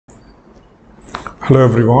Hello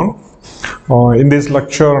everyone. In this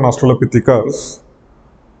lecture on Australopithecus,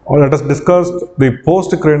 let us discuss the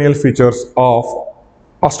post-cranial features of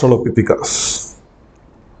Australopithecus.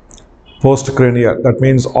 Post-cranial, that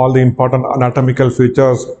means all the important anatomical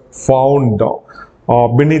features found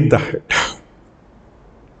beneath the head.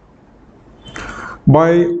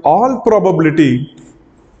 By all probability,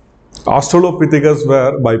 Australopithecus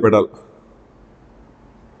were bipedal.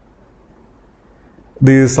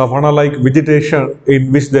 The savanna-like vegetation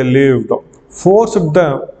in which they lived forced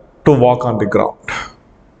them to walk on the ground.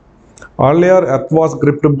 Earlier, Earth was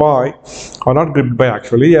gripped by, or not gripped by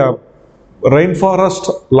actually, a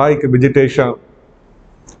rainforest-like vegetation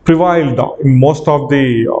prevailed in most of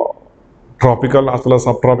the tropical as well as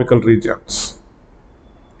subtropical regions.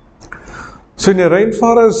 So in a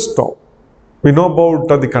rainforest, we know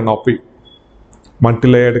about the canopy,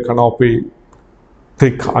 multi-layered canopy,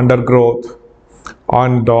 thick undergrowth,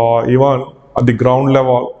 and even at the ground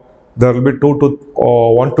level there will be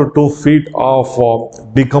 1 to 2 feet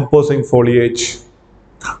of decomposing foliage.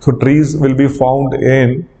 So trees will be found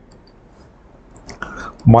in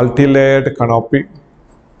multi-layered canopy.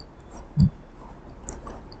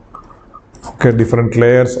 Okay, different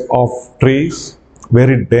layers of trees,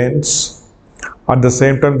 very dense. At the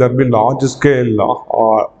same time, there will be large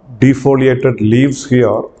scale defoliated leaves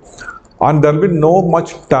here, and there will be no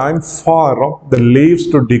much time for the leaves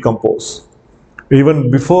to decompose.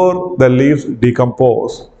 Even before the leaves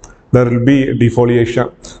decompose, there will be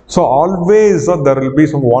defoliation. So always there will be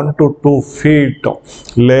some 1 to 2 feet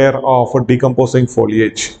layer of decomposing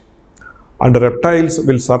foliage. And reptiles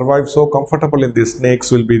will survive so comfortably, the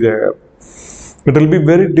snakes will be there. It will be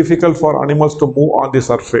very difficult for animals to move on the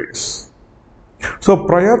surface. So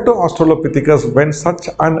prior to Australopithecus, when such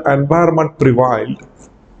an environment prevailed,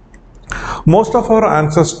 most of our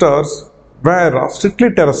ancestors were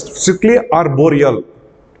strictly arboreal.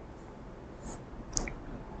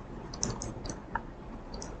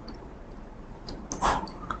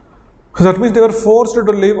 So that means they were forced to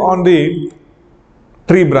live on the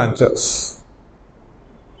tree branches.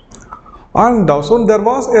 And soon there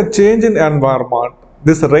was a change in environment.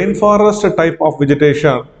 This rainforest type of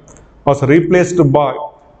vegetation was replaced by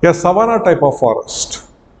a savanna type of forest.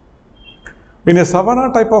 In a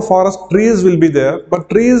savanna type of forest, trees will be there,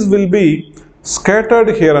 but trees will be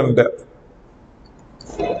scattered here and there.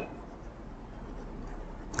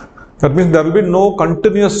 That means there will be no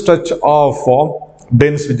continuous stretch of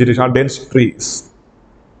dense vegetation or dense trees.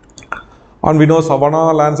 And we know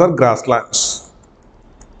savanna lands are grasslands.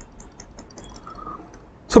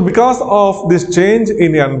 So because of this change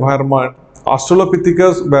in the environment,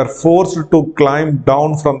 Australopithecus were forced to climb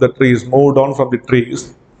down from the trees, move down from the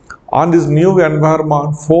trees. And this new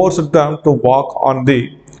environment forced them to walk on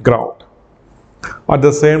the ground. At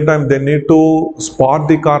the same time, they need to spot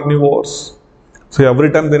the carnivores. So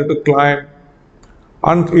every time they need to climb.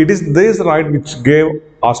 And it is this right which gave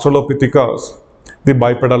Australopithecus the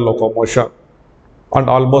bipedal locomotion and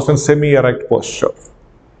almost a semi-erect posture.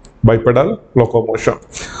 Bipedal locomotion.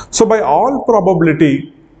 So by all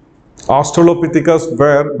probability, Australopithecus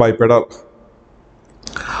were bipedal.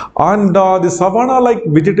 And the savanna-like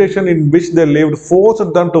vegetation in which they lived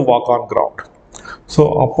forced them to walk on ground.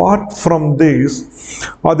 So apart from this,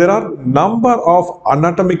 there are number of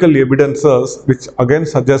anatomical evidences which again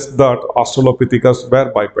suggest that Australopithecus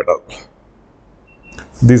were bipedal.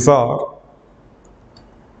 These are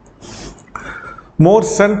more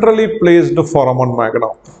centrally placed foramen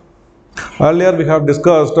magnum. Earlier we have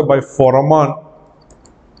discussed by foramen,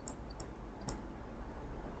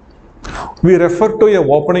 we refer to a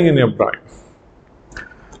opening in a brain.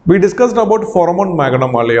 We discussed about foramen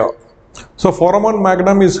magnum earlier. So foramen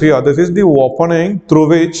magnum is here. This is the opening through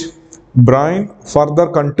which brain further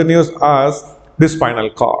continues as the spinal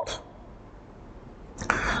cord.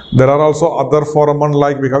 There are also other foramen,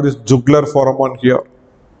 like we have this jugular foramen here,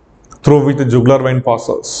 through which the jugular vein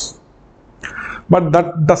passes. But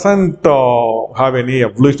that doesn't have any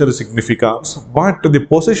evolutionary significance. But the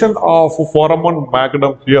position of foramen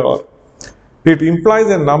magnum here, it implies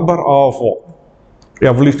a number of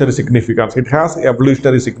evolutionary significance. It has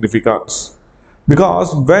evolutionary significance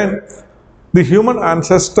because when the human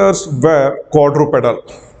ancestors were quadrupedal,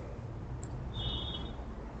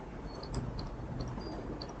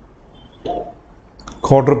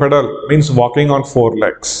 quadrupedal means walking on 4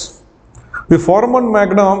 legs. The foramen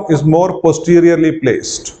magnum is more posteriorly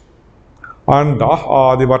placed, and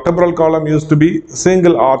the vertebral column used to be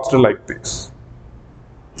single arched like this.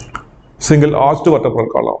 Single arched vertebral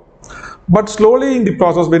column. But slowly in the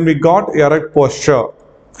process, when we got erect posture,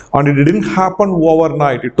 And it didn't happen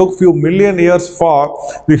overnight. It took few million years for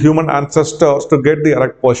the human ancestors to get the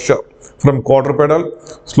erect posture from quadrupedal,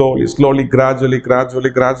 slowly, gradually,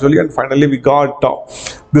 and finally we got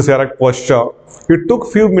this erect posture. It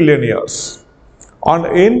took few million years. And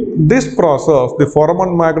in this process, the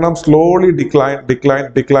foramen magnum slowly declined,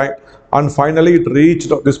 and finally it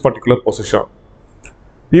reached this particular position.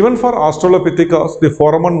 Even for Australopithecus, the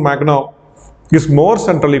foramen magnum is more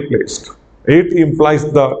centrally placed. It implies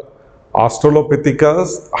that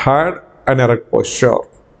Australopithecus had an erect posture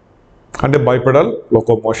and a bipedal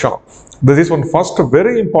locomotion. This is one first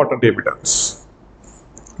very important evidence.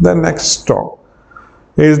 The next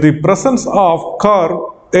is the presence of curve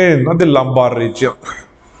in the lumbar region.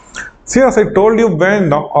 See, as I told you, when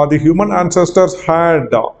the human ancestors had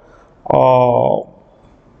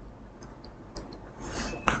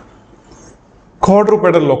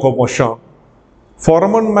quadrupedal locomotion,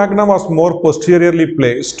 foramen magnum was more posteriorly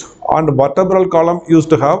placed and vertebral column used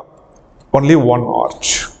to have only one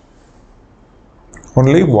arch.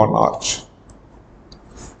 Only one arch.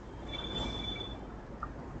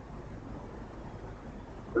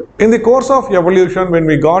 In the course of evolution, when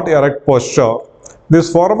we got erect posture,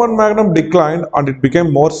 this foramen magnum declined and it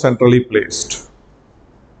became more centrally placed.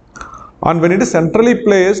 And when it is centrally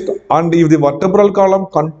placed, and if the vertebral column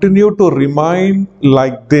continue to remain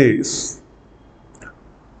like this,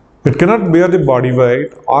 it cannot bear the body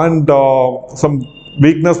weight, and some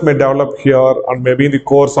weakness may develop here, and maybe in the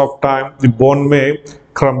course of time the bone may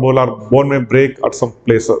crumble or bone may break at some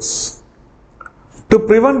places. To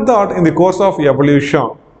prevent that, in the course of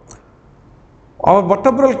evolution, our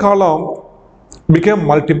vertebral column became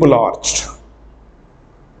multiple arched.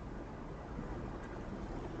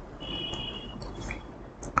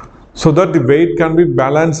 So that the weight can be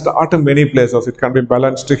balanced at many places. It can be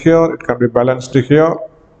balanced here, it can be balanced here.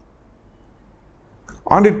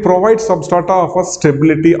 And it provides some sort of a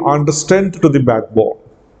stability and strength to the backbone.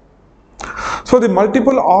 So the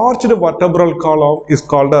multiple arched vertebral column is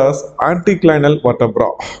called as anticlinal vertebra.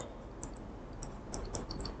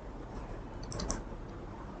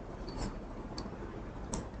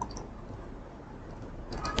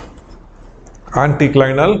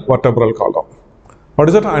 Anticlinal vertebral column. What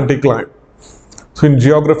is that anticline? So in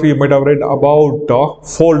geography you might have read about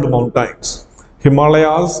fold mountains.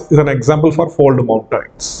 Himalayas is an example for fold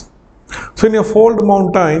mountains. So in your fold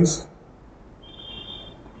mountains,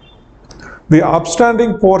 the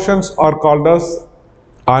upstanding portions are called as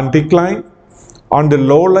anticline and the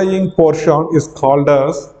low-lying portion is called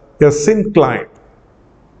as a syncline.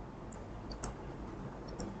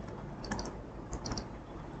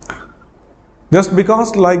 Just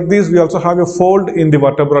because like this we also have a fold in the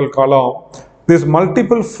vertebral column, this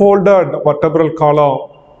multiple folded vertebral column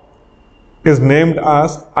is named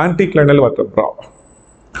as anticlinal vertebra.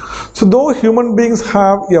 So though human beings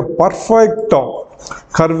have a perfect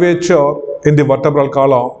curvature in the vertebral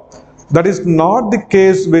column, that is not the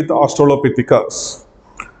case with Australopithecus,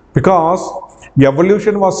 because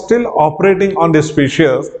evolution was still operating on the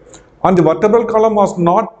species and the vertebral column was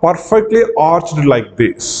not perfectly arched like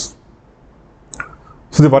this.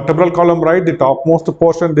 So the vertebral column, right, the topmost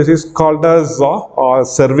portion, this is called as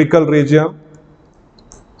cervical region.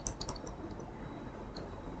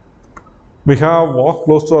 We have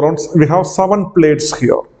close to around, we have 7 plates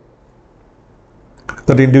here,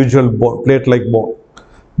 that individual bone, plate-like bone.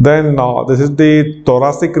 Then this is the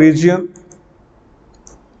thoracic region.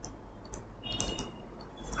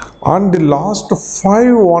 And the last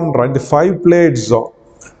 5 one, right, the 5 plates,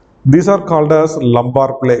 these are called as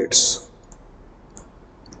lumbar plates,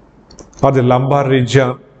 or the lumbar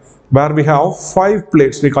region, where we have 5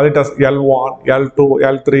 plates. We call it as L1, L2,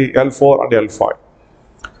 L3, L4 and L5.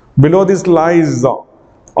 Below this lies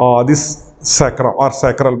this sacrum or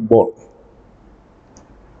sacral bone.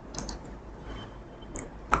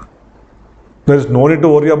 There is no need to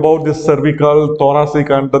worry about this cervical, thoracic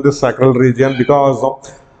and the sacral region, because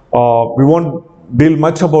we won't deal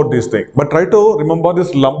much about this thing. But try to remember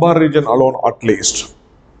this lumbar region alone at least.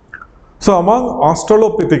 So among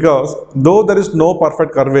Australopithecus, though there is no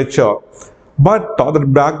perfect curvature, but the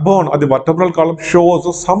backbone or the vertebral column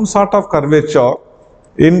shows some sort of curvature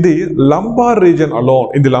in the lumbar region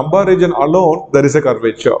alone. In the lumbar region alone, there is a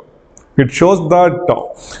curvature. It shows that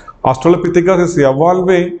Australopithecus is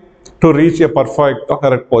evolving to reach a perfect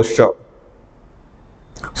erect posture.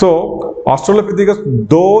 So Australopithecus,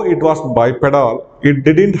 though it was bipedal, it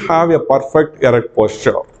didn't have a perfect erect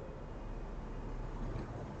posture.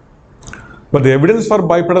 But the evidence for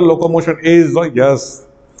bipedal locomotion is yes,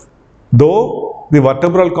 though the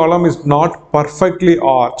vertebral column is not perfectly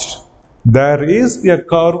arched, There is a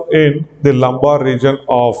curve in the lumbar region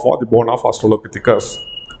of the bone of Australopithecus,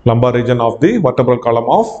 lumbar region of the vertebral column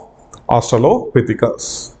of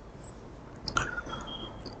Australopithecus.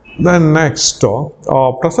 Then next,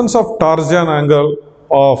 presence of torsion angle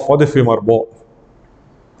for the femur bone.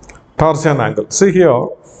 Torsion angle. See here,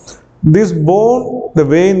 this bone, the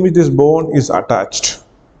way in which this bone is attached.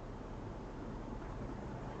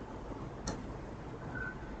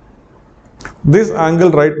 This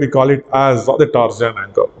angle, right, we call it as the torsion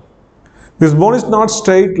angle. This bone is not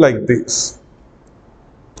straight like this.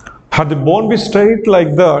 Had the bone be straight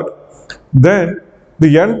like that, then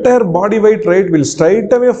the entire body weight, right, will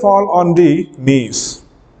straight away fall on the knees.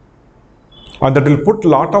 And that will put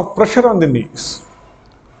lot of pressure on the knees.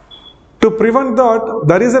 To prevent that,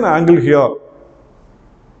 there is an angle here.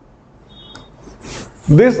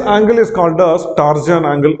 This angle is called as torsion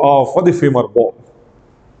angle of the femur bone.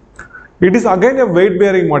 It is again a weight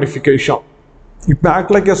bearing modification. It may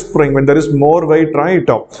act like a spring. When there is more weight, right,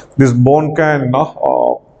 this bone can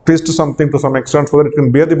twist something to some extent so that it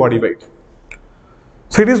can bear the body weight.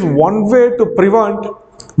 So it is one way to prevent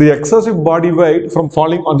the excessive body weight from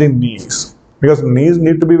falling on the knees, because knees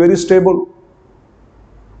need to be very stable.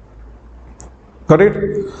 Correct?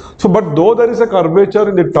 So, but though there is a curvature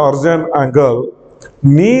in the torsion angle,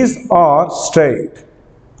 knees are straight.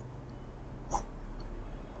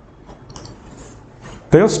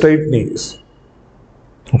 They are straight knees.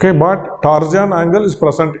 Okay, but torsion angle is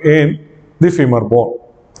present in the femur bone.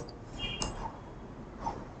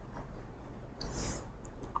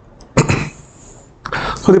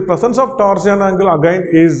 So the presence of torsion angle again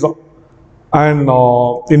is an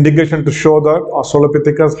indication to show that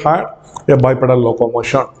Australopithecus had a bipedal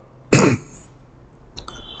locomotion.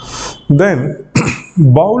 Then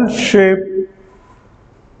bowl shape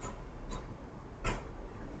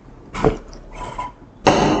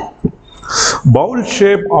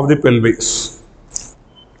of the pelvis.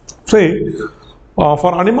 See,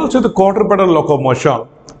 for animals with quadrupedal locomotion,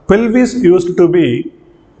 pelvis used to be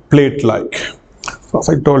plate-like. So as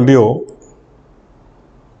I told you,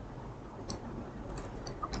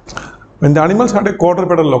 when the animals had a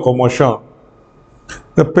quadrupedal locomotion,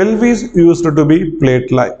 the pelvis used to be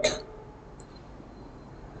plate-like.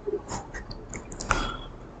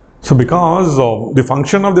 So because the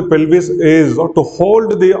function of the pelvis is to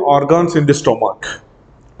hold the organs in the stomach,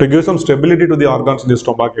 to give some stability to the organs in the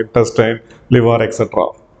stomach, intestine, liver, etc.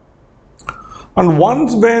 And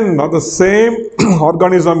once when the same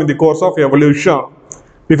organism in the course of evolution,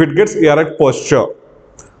 if it gets erect posture,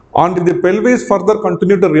 and the pelvis further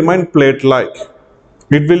continue to remain plate-like,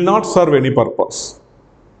 it will not serve any purpose.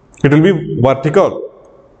 It will be vertical.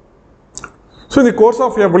 So in the course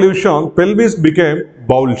of evolution, pelvis became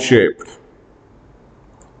bowl-shaped.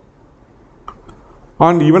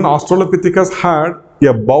 And even Australopithecus had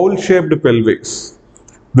a bowl-shaped pelvis.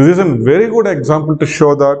 This is a very good example to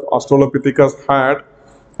show that Australopithecus had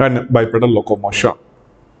a bipedal locomotion.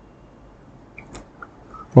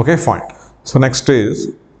 Okay, fine. So next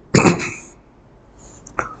is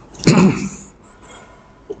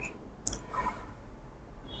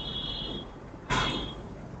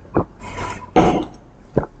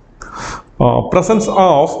presence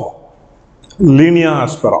of linea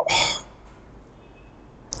aspera.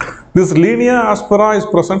 This linea aspera is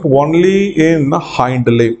present only in hind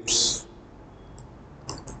limbs.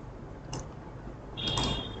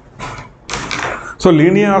 So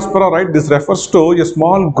linea aspera, right, this refers to a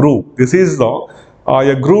small groove. This is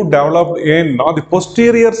a groove developed in the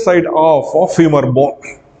posterior side of femur bone.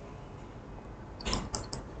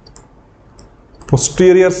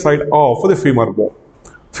 Posterior side of the femur bone.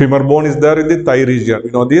 Femur bone is there in the thigh region,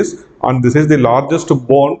 you know this, and this is the largest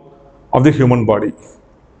bone of the human body.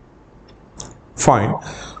 Fine.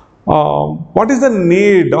 What is the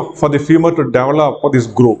need for the femur to develop these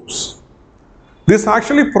grooves? This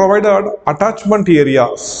actually provided attachment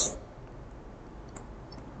areas.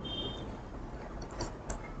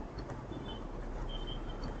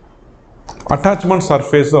 Attachment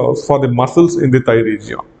surfaces for the muscles in the thigh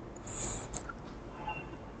region.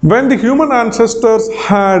 When the human ancestors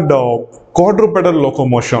had quadrupedal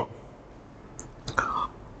locomotion,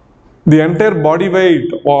 the entire body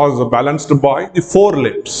weight was balanced by the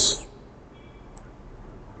forelimbs,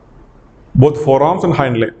 both forearms and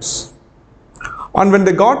hind limbs. And when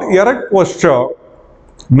they got erect posture,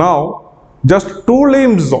 now just two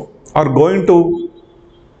limbs are going to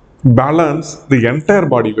balance the entire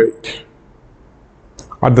body weight.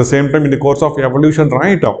 At the same time, in the course of evolution,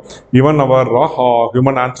 right, even our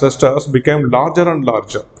human ancestors became larger and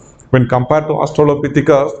larger. When compared to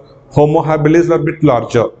Australopithecus, Homo habilis were a bit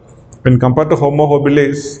larger. When compared to Homo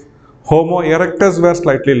habilis, Homo erectus were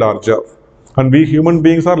slightly larger, and we human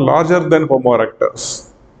beings are larger than Homo erectus.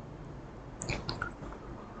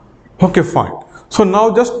 Okay, fine. So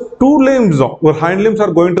now just two limbs or hind limbs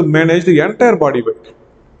are going to manage the entire body weight.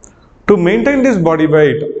 To maintain this body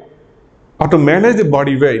weight, or to manage the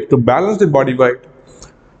body weight, to balance the body weight,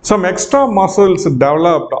 some extra muscles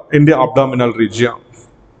developed in the abdominal region,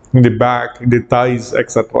 in the back, in the thighs,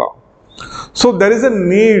 etc. So there is a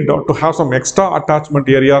need to have some extra attachment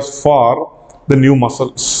areas for the new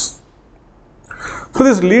muscles. So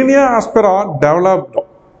this linea aspera developed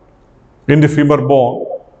in the femur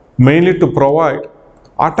bone mainly to provide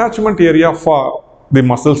attachment area for the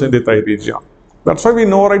muscles in the thigh region. That's why we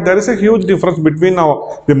know, right, there is a huge difference between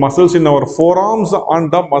the muscles in our forearms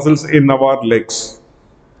and the muscles in our legs.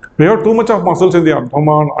 We have too much of muscles in the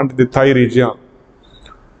abdomen and the thigh region.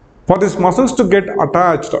 For these muscles to get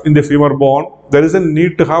attached in the femur bone, there is a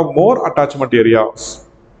need to have more attachment areas.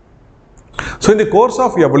 So in the course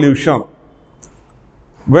of evolution,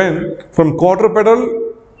 when from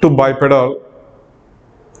quadrupedal to bipedal,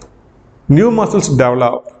 new muscles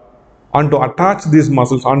develop, and to attach these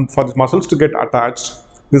muscles, and for these muscles to get attached,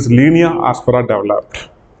 this linea aspera developed.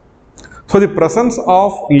 So the presence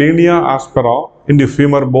of linea aspera in the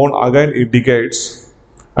femur bone again indicates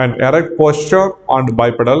an erect posture and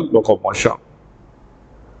bipedal locomotion.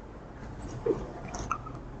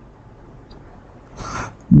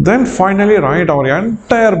 Then finally, right, our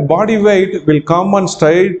entire body weight will come and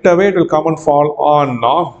straight away it will come and fall on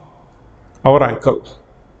our ankle.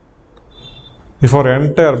 If our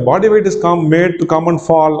entire body weight is made to come and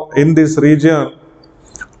fall in this region,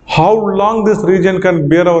 how long this region can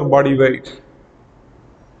bear our body weight?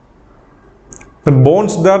 The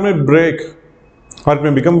bones there may break or it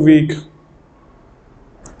may become weak.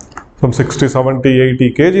 From 60, 70,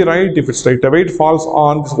 80 kg, right? If it straight away it falls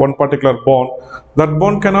on this one particular bone, that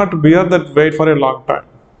bone cannot bear that weight for a long time.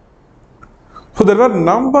 So there were a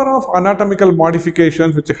number of anatomical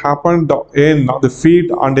modifications which happened in the feet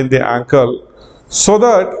and in the ankle, so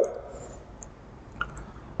that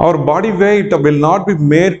our body weight will not be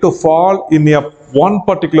made to fall in one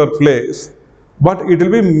particular place, but it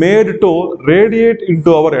will be made to radiate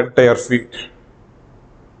into our entire feet.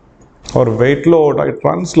 Our weight load, it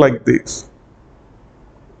runs like this.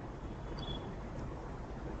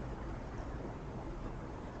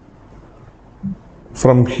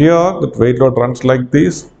 From here, the weight load runs like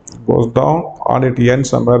this, goes down, and it ends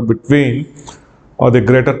somewhere between the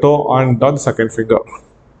greater toe and the second finger.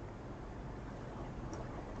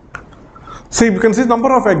 See, you can see a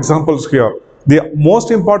number of examples here. The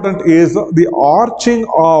most important is the arching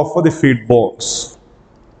of the feet bones.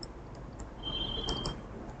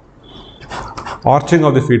 Arching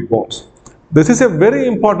of the feet bones. This is a very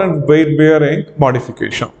important weight bearing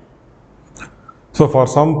modification. So for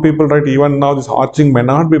some people, right, even now this arching may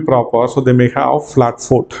not be proper, so they may have flat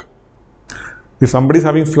foot. If somebody is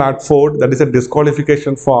having flat foot, that is a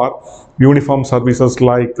disqualification for uniform services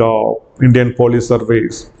like Indian Police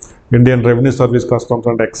Service, Indian Revenue Service, Customs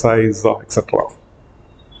and Excise, etc.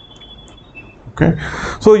 Okay.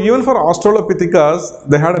 So even for Australopithecus,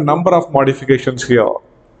 they had a number of modifications here,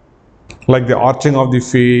 like the arching of the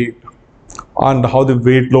feet and how the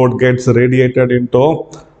weight load gets radiated into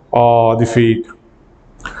the feet.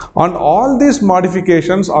 And all these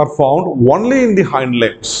modifications are found only in the hind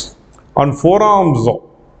limbs. On forearms,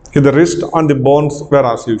 the wrist and the bones were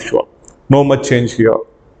as usual. No much change here.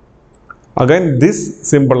 Again, this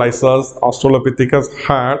symbolizes Australopithecus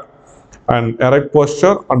had an erect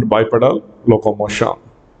posture and bipedal locomotion.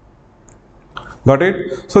 Got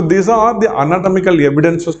it? So these are the anatomical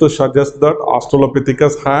evidences to suggest that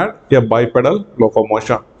Australopithecus had a bipedal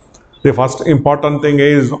locomotion. The first important thing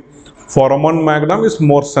is foramen magnum is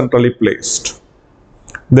more centrally placed.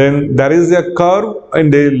 Then there is a curve in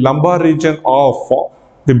the lumbar region of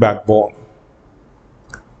the backbone.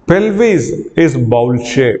 Pelvis is bowl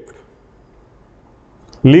shaped.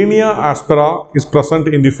 Linea aspera is present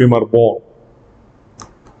in the femur bone.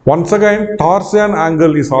 Once again, torsion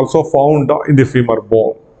angle is also found in the femur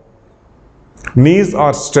bone. Knees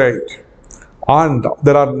are straight, and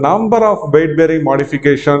there are number of weight bearing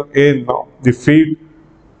modification in the feet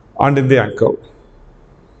and in the ankle.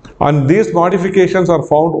 And these modifications are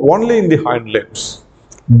found only in the hind limbs.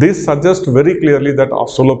 This suggests very clearly that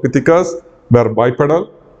Australopithecus were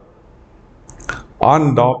bipedal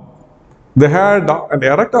and they had an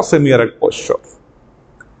erect or semi-erect posture.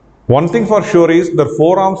 One thing for sure is their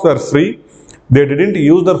forearms were free. They didn't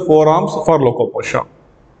use their forearms for locomotion.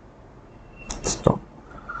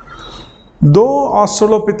 Though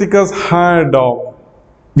Australopithecus had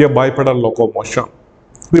a bipedal locomotion,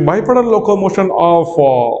 The bipedal locomotion of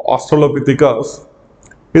Australopithecus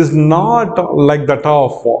is not like that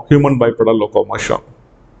of human bipedal locomotion.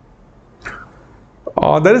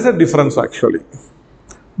 There is a difference actually.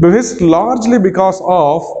 This is largely because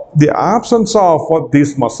of the absence of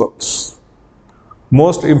these muscles.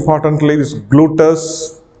 Most importantly, this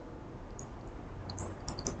gluteus,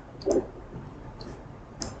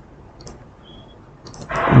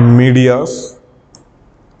 medius,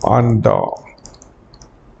 and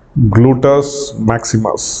gluteus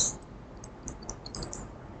maximus.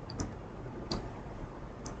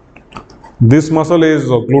 This muscle is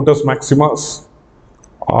gluteus maximus,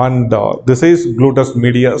 and this is gluteus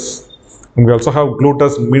medius. And we also have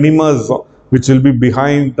gluteus minimus, which will be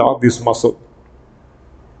behind this muscle.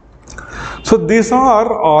 So these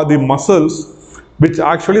are the muscles which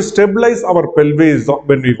actually stabilize our pelvis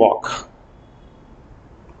when we walk.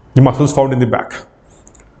 The muscles found in the back.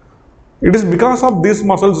 It is because of these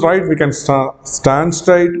muscles, right, we can stand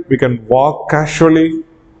straight, we can walk casually.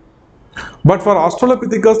 But for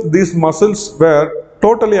Australopithecus, these muscles were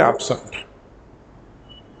totally absent.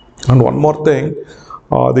 And one more thing,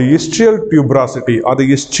 the ischial tuberosity or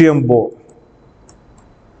the ischium bone.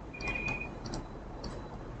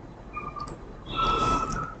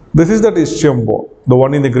 This is that ischium bone, the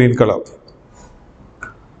one in the green color.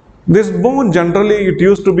 This bone generally it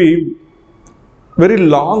used to be very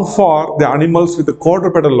long for the animals with the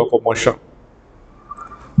quadrupedal locomotion.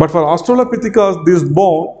 But for Australopithecus, this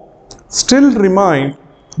bone still remained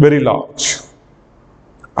very large.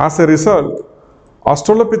 As a result,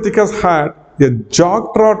 Australopithecus had a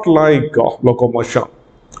jog-trot-like locomotion.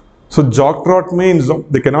 So jog-trot means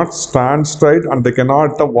they cannot stand straight and they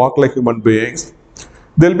cannot walk like human beings.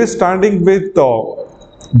 They'll be standing with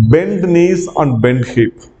bent knees and bent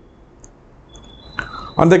hip.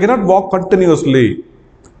 And they cannot walk continuously.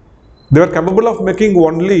 They were capable of making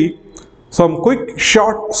only some quick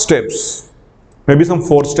short steps. Maybe some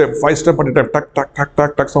 4-step, 5-step at a time, tuck, tuck, tuck,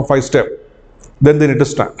 tuck, tuck, some 5-step. Then they need to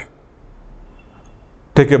stand.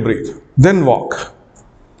 Take a breath, then walk.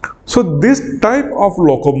 So this type of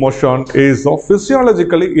locomotion is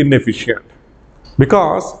physiologically inefficient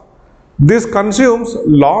because this consumes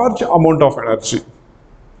large amount of energy.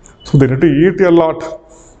 So they need to eat a lot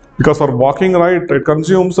because for walking, right, it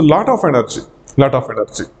consumes a lot of energy.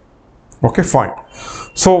 Okay, fine.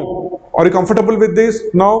 So are you comfortable with this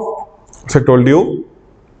now? As I told you,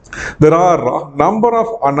 there are a number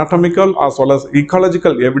of anatomical as well as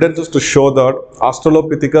ecological evidences to show that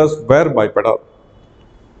Australopithecus were bipedal.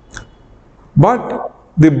 But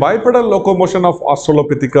the bipedal locomotion of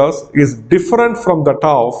Australopithecus is different from that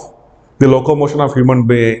of the locomotion of human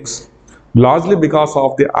beings, largely because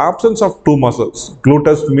of the absence of two muscles,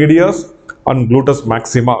 gluteus medius and gluteus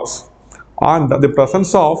maximus, and the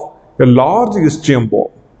presence of a large ischium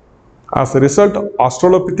bone. As a result,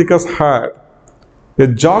 Australopithecus had a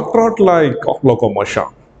jog-trot-like locomotion.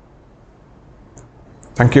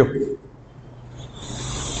 Thank you.